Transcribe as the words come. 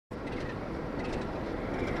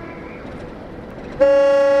Hello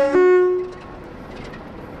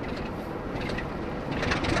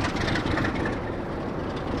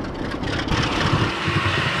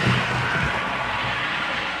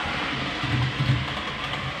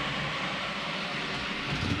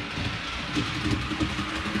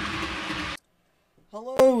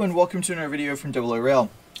and welcome to another video from oorail.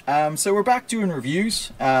 So we're back doing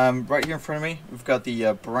reviews. Right here in front of me we've got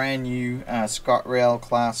the brand new Scotrail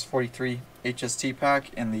Class 43 HST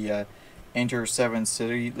pack in the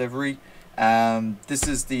Inter7City livery. This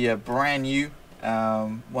is the brand new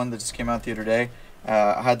one that just came out the other day.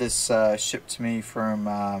 I had this shipped to me from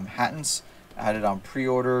Hatton's. I had it on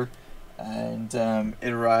pre-order and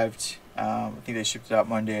it arrived, I think they shipped it out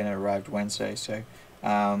Monday and it arrived Wednesday. So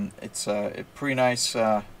it's a pretty nice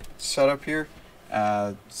setup here.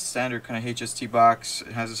 Standard kind of HST box.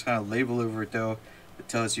 It has this kind of label over it though. It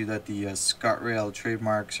tells you that the Scotrail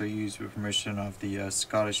trademarks are used with permission of the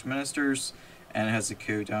Scottish ministers, and it has the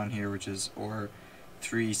code down here which is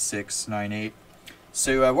OR3698.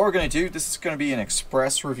 So what we're going to do, this is going to be an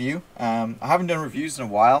express review. I haven't done reviews in a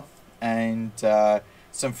while, and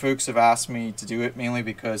some folks have asked me to do it mainly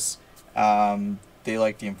because they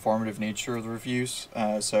like the informative nature of the reviews.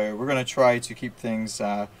 So we're going to try to keep things,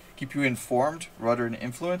 keep you informed rather than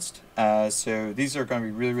influenced. So these are going to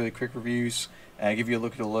be really quick reviews. Give you a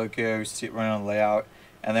look at the logo, see it running on the layout,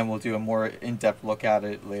 and then we'll do a more in-depth look at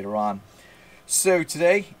it later on. So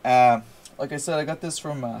today, like I said, I got this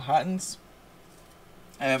from Hatton's.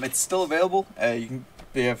 It's still available. They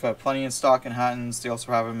have plenty in stock in Hatton's. They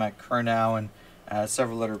also have them at Kernow and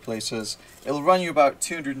several other places. It'll run you about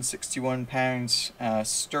 £261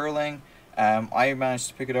 sterling. I managed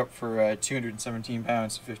to pick it up for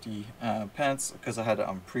 £217.50 because I had it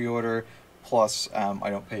on pre-order. Plus, I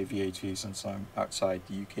don't pay VAT since I'm outside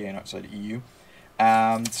the UK and outside the EU.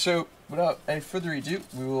 So, without any further ado,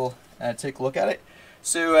 we will take a look at it.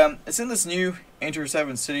 So, it's in this new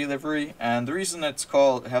Inter7City livery, and the reason it's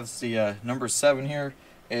called, it has the number 7 here,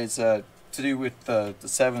 is to do with the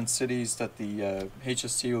 7 cities that the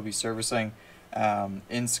HST will be servicing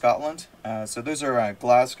in Scotland. So those are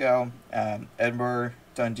Glasgow, Edinburgh,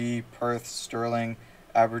 Dundee, Perth, Stirling,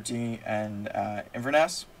 Aberdeen, and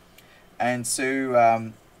Inverness. And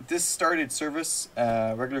so this started service,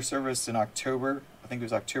 regular service in October. I think it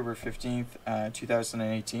was October 15th,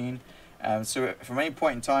 2018. So from any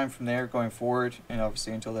point in time from there going forward, and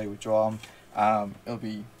obviously until they withdraw them, it'll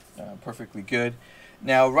be perfectly good.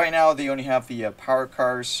 Now, right now they only have the power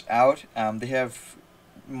cars out. They have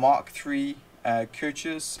Mach 3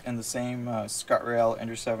 coaches in the same Scotrail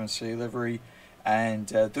Inter7City livery, and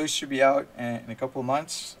those should be out in a couple of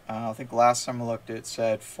months. I think last time I looked it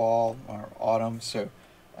said fall or autumn, so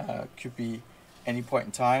could be any point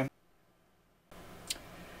in time.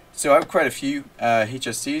 So I have quite a few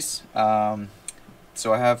HSTs.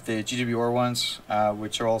 So I have the GWR ones,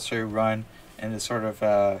 which are also run in this sort of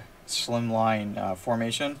slimline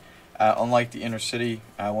formation, unlike the Intercity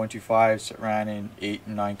 125s that ran in 8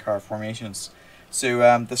 and 9 car formations. So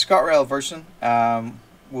the Scotrail version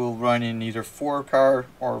will run in either 4 car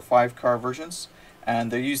or 5 car versions,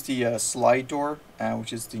 and they use the slide door,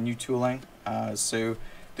 which is the new tooling. So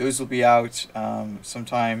those will be out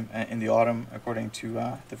sometime in the autumn, according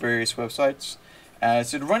to the various websites.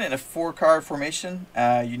 So to run it in a 4 car formation,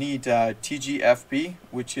 you need TGFB,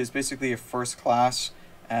 which is basically a first class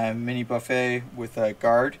mini buffet with a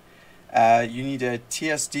guard. You need a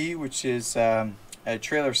TSD, which is a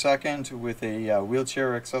trailer second with a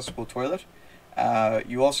wheelchair accessible toilet.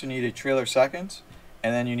 You also need a trailer second,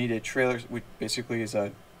 and then you need a trailer, which basically is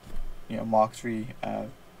a Mach 3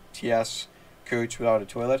 TS coach without a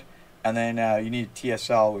toilet, and then you need a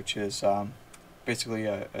TSL, which is basically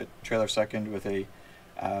a trailer second with a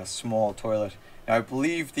small toilet. Now, I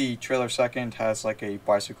believe the trailer second has like a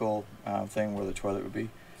bicycle thing where the toilet would be.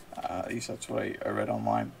 At least that's what I read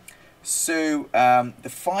online. So the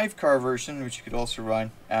 5 car version, which you could also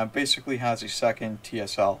run, basically has a second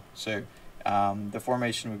TSL. So the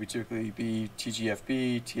formation would typically be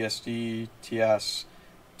TGFB, TSD, TS,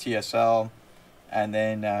 TSL, and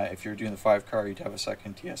then if you're doing the 5 car, you'd have a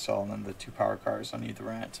second TSL, and then the 2 power cars on either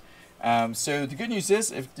end. So the good news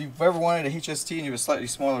is, if you've ever wanted a HST and you have a slightly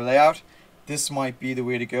smaller layout, this might be the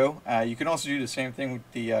way to go. You can also do the same thing with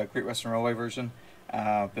the Great Western Railway version.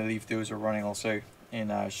 I believe those are running also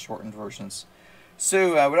in shortened versions.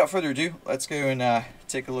 So without further ado, let's go and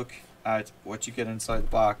take a look at what you get inside the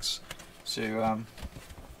box. So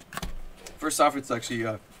first off, it's actually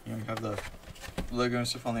you have the logo and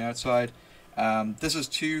stuff on the outside. This is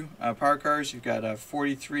 2 power cars. You've got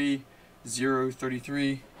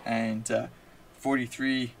 43033 and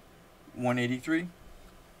 43183.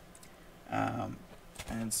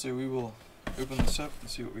 And so we will open this up and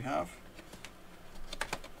see what we have.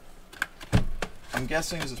 I'm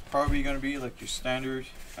guessing this is probably going to be like your standard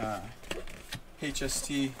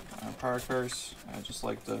HST power cars, just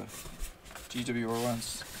like the GWR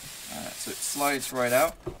ones. So it slides right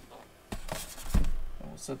out. And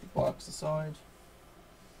we'll set the box aside.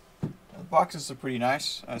 The boxes are pretty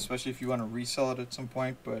nice, especially if you want to resell it at some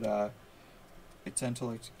point, but I tend to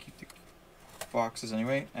like to keep the boxes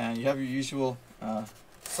anyway. And you have your usual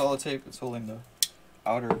solid tape that's holding the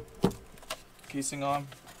outer casing on,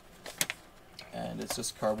 and it's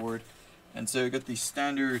just cardboard. And so you got the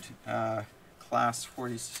standard Class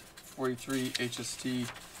 43 HST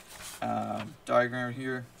diagram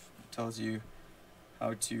here. It tells you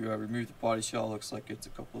how to remove the body shell. Looks like it's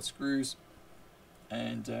a couple of screws,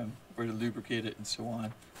 and where to lubricate it and so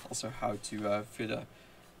on. Also how to fit a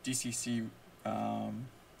DCC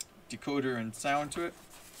decoder and sound to it.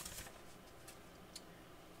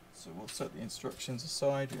 So we'll set the instructions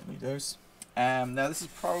aside, we don't need those. Now this is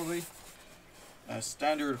probably a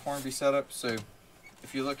standard Hornby setup. So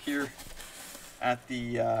if you look here at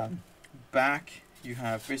the back, you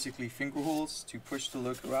have basically finger holes to push the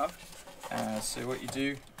loco out. So what you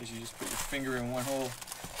do is you just put your finger in one hole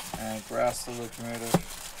and grasp the locomotive,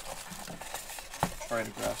 try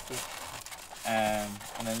to grasp it, and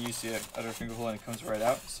then use the other finger hole and it comes right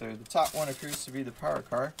out. So the top one appears to be the power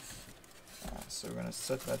car. So we're going to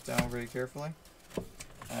set that down very carefully.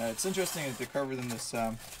 It's interesting that they're covered in this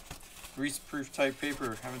grease-proof type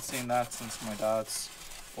paper. I haven't seen that since my dad's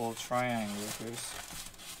old triangle locos.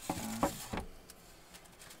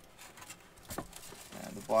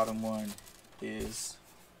 And the bottom one is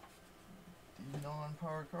the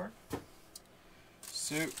non-power card.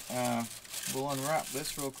 So we'll unwrap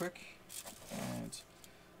this real quick. And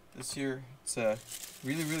this here, it's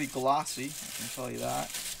really, really glossy, I can tell you that.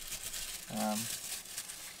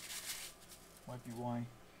 Might be why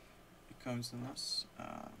it comes in this.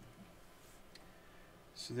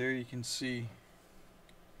 So there you can see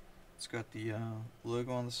it's got the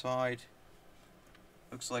logo on the side.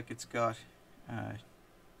 Looks like it's got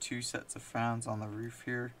 2 sets of fans on the roof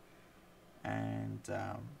here, and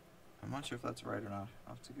I'm not sure if that's right or not.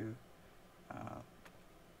 I'll have to go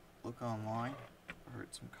look online. I heard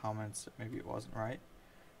some comments that maybe it wasn't right.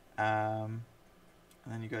 And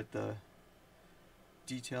then you got the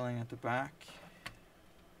detailing at the back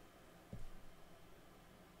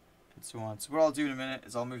and so on. So what I'll do in a minute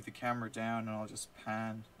is I'll move the camera down and I'll just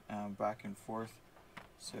pan back and forth.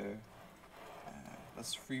 So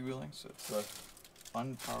that's freewheeling, so it's the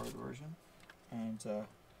unpowered version, and it's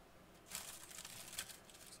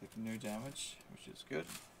like no damage, which is good.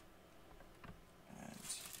 And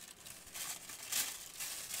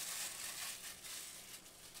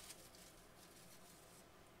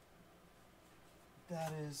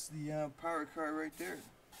that is the power car right there.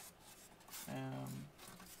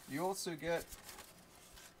 You also get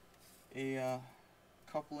a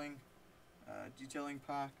coupling detailing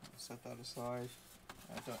pack. I'll set that aside.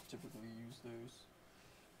 I don't typically use those.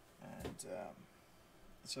 And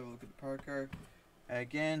let's have a look at the power car.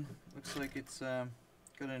 Again, looks like it's got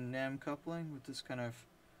a NEM coupling with this kind of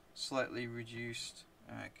slightly reduced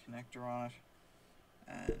connector on it,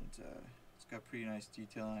 and it's got pretty nice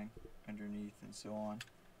detailing underneath and so on.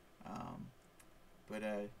 But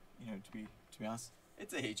you know, to be honest,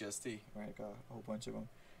 it's a HST, right? I got a whole bunch of them.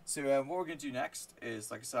 So what we're gonna do next is,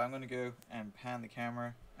 like I said, I'm gonna go and pan the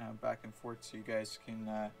camera back and forth so you guys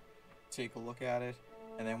can take a look at it,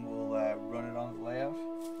 and then we'll run it on the layout.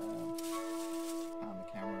 Pan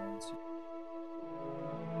the camera and so.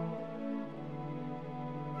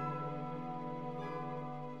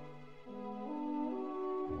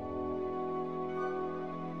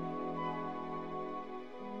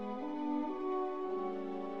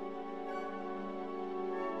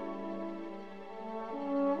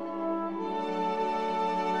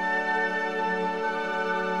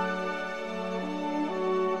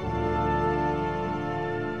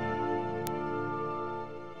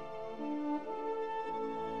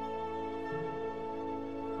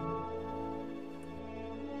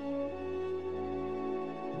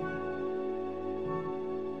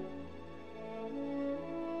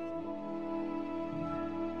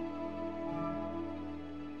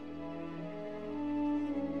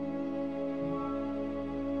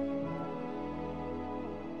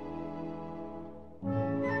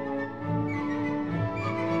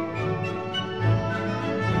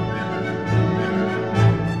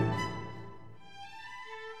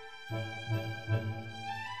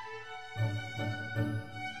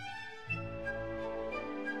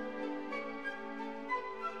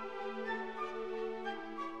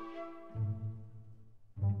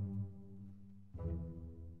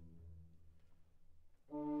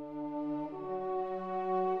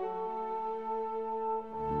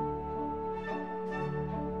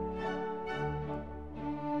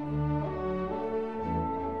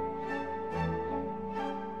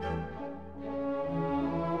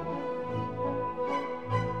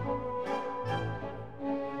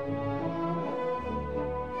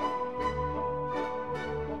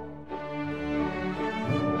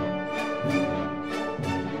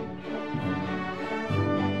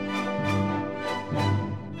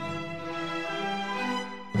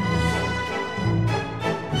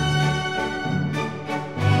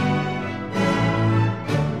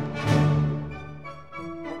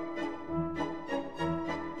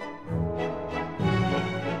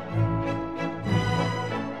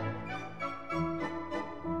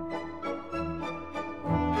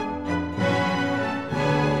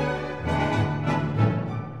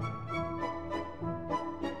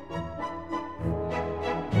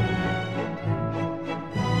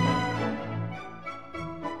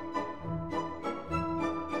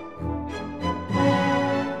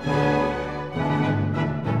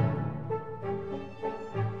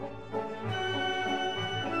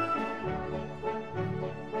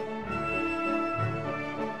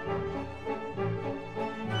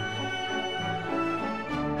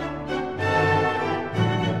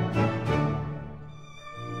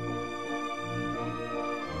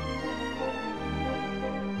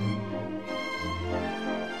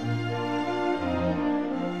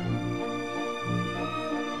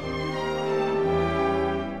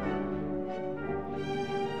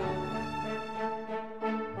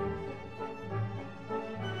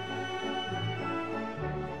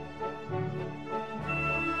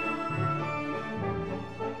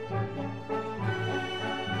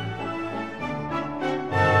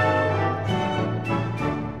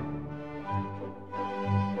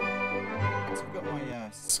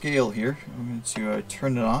 scale here. I'm going to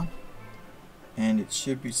turn it on, and it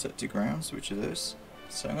should be set to grounds, which it is.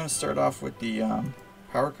 So I'm going to start off with the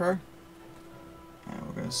power car, and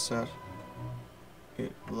we're going to set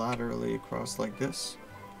it laterally across like this.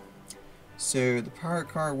 So the power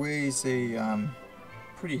car weighs a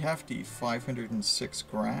pretty hefty 506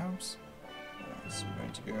 grams. So we're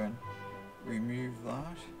going to go and remove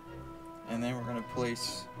that, and then we're going to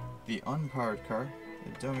place the unpowered car,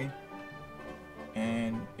 the dummy,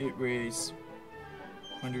 and it weighs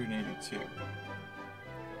 182.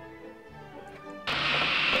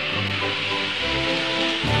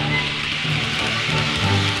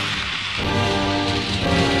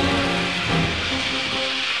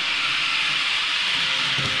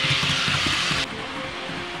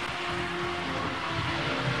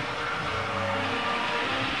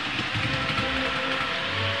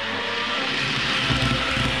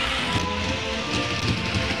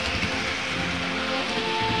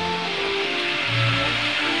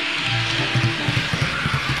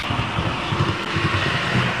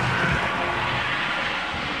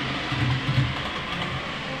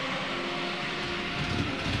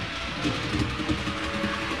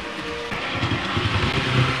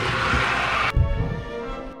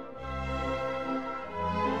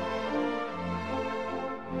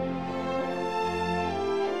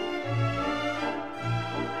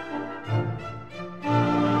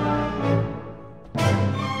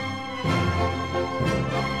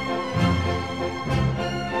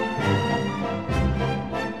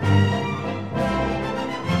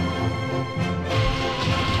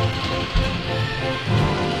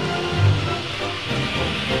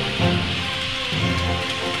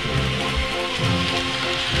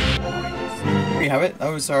 There you have it. That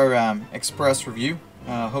was our express review.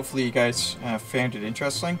 Hopefully you guys found it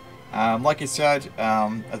interesting. Like I said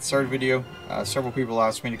at the start of the video, several people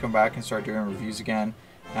asked me to come back and start doing reviews again,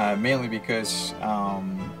 mainly because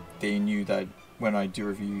they knew that when I do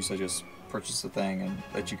reviews I just purchase the thing and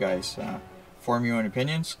let you guys form your own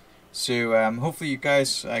opinions. So hopefully you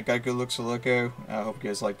guys got good looks at the loco. I hope you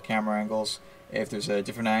guys like the camera angles. If there's a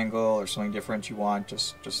different angle or something different you want,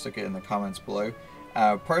 just stick it in the comments below.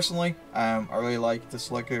 Personally, I really like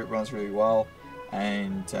this loco. It runs really well,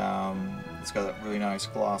 and it's got a really nice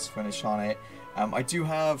gloss finish on it. I do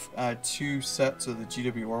have 2 sets of the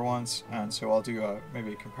GWR ones, and so I'll do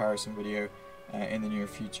maybe a comparison video in the near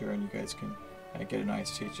future, and you guys can get a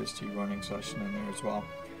nice HST running session in there as well.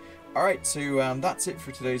 Alright, so that's it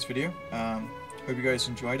for today's video. Hope you guys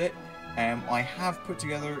enjoyed it. I have put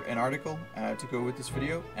together an article to go with this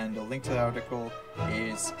video, and the link to that article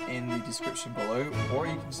is in the description below, or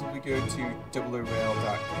you can simply go to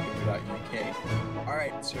oorail.co.uk.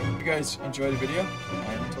 Alright, so hope you guys enjoy the video,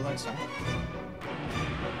 and until next time.